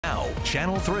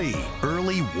Channel 3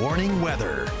 early warning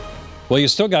weather. Well, you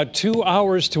still got 2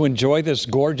 hours to enjoy this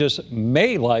gorgeous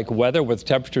May-like weather with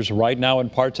temperatures right now in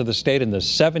parts of the state in the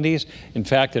 70s. In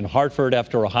fact, in Hartford,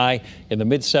 after a high in the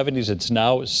mid-70s, it's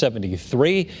now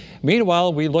 73.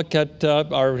 Meanwhile, we look at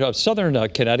our southern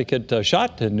Connecticut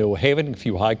shot in New Haven. A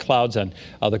few high clouds, and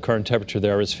the current temperature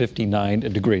there is 59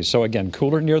 degrees. So again,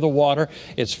 cooler near the water.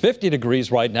 It's 50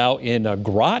 degrees right now in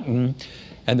Groton.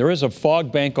 And there is a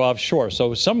fog bank offshore,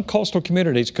 so some coastal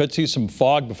communities could see some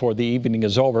fog before the evening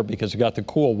is over because we've got the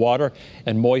cool water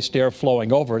and moist air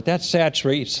flowing over it. That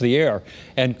saturates the air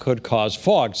and could cause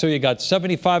fog. So you got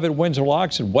 75 at Windsor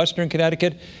Locks in western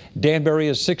Connecticut. Danbury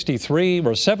is 63,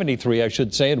 or 73, I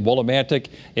should say, and Willimantic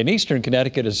in eastern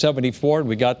Connecticut is 74. And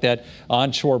we got that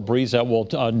onshore breeze that will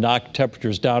knock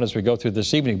temperatures down as we go through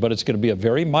this evening. But it's going to be a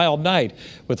very mild night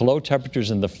with low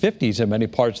temperatures in the 50s in many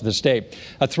parts of the state.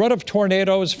 A threat of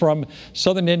tornadoes from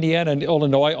southern Indiana and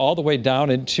Illinois all the way down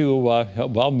into,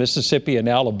 well, Mississippi and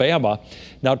Alabama.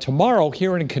 Now, tomorrow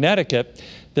here in Connecticut,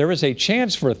 there is a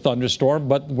chance for a thunderstorm,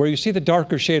 but where you see the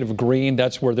darker shade of green,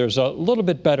 that's where there's a little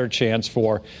bit better chance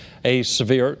for a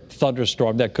severe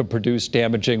thunderstorm that could produce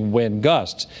damaging wind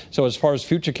gusts. So as far as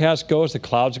Futurecast goes, the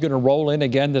clouds are going to roll in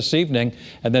again this evening,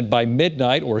 and then by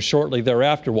midnight or shortly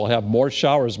thereafter, we'll have more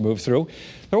showers move through.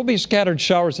 There will be scattered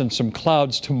showers and some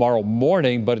clouds tomorrow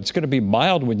morning, but it's going to be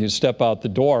mild when you step out the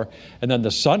door. And then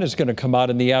the sun is going to come out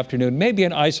in the afternoon, maybe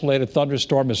an isolated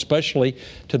thunderstorm, especially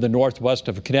to the northwest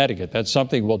of Connecticut. That's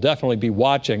something we'll definitely be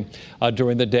watching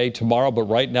during the day tomorrow. But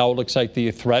right now, it looks like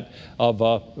the threat of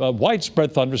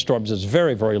widespread thunderstorms is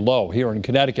very, very low here in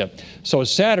Connecticut. So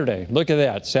Saturday, look at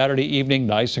that. Saturday evening,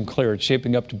 nice and clear. It's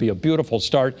shaping up to be a beautiful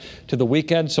start to the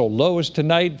weekend. So lows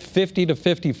tonight, 50 to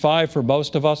 55 for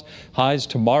most of us. Highs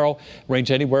tomorrow range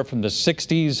anywhere from the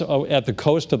 60s at the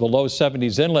coast to the low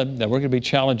 70s inland. And we're going to be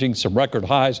challenging some record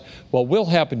highs. What will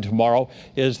happen tomorrow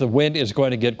is the wind is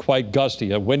going to get quite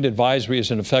gusty. A wind advisory is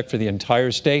in effect for the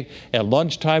entire state. At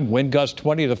lunchtime, wind gusts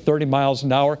 20 to 30 miles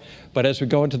an hour. But as we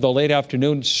go into the late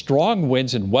afternoon, strong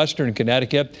winds in western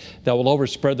Connecticut that will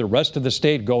overspread the rest of the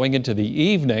state going into the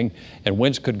evening, and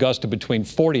winds could gust to between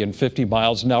 40 and 50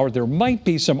 miles an hour. There might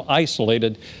be some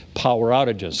isolated power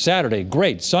outages. Saturday,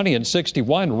 great, sunny and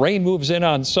 61. Rain moves in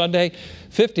on Sunday,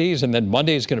 50s, and then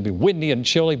Monday is going to be windy and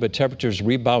chilly, but temperatures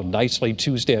rebound nicely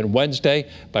Tuesday and Wednesday.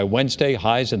 By Wednesday,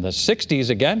 highs in the 60s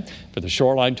again for the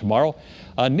shoreline tomorrow.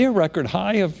 A near record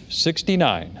high of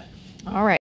 69. All right.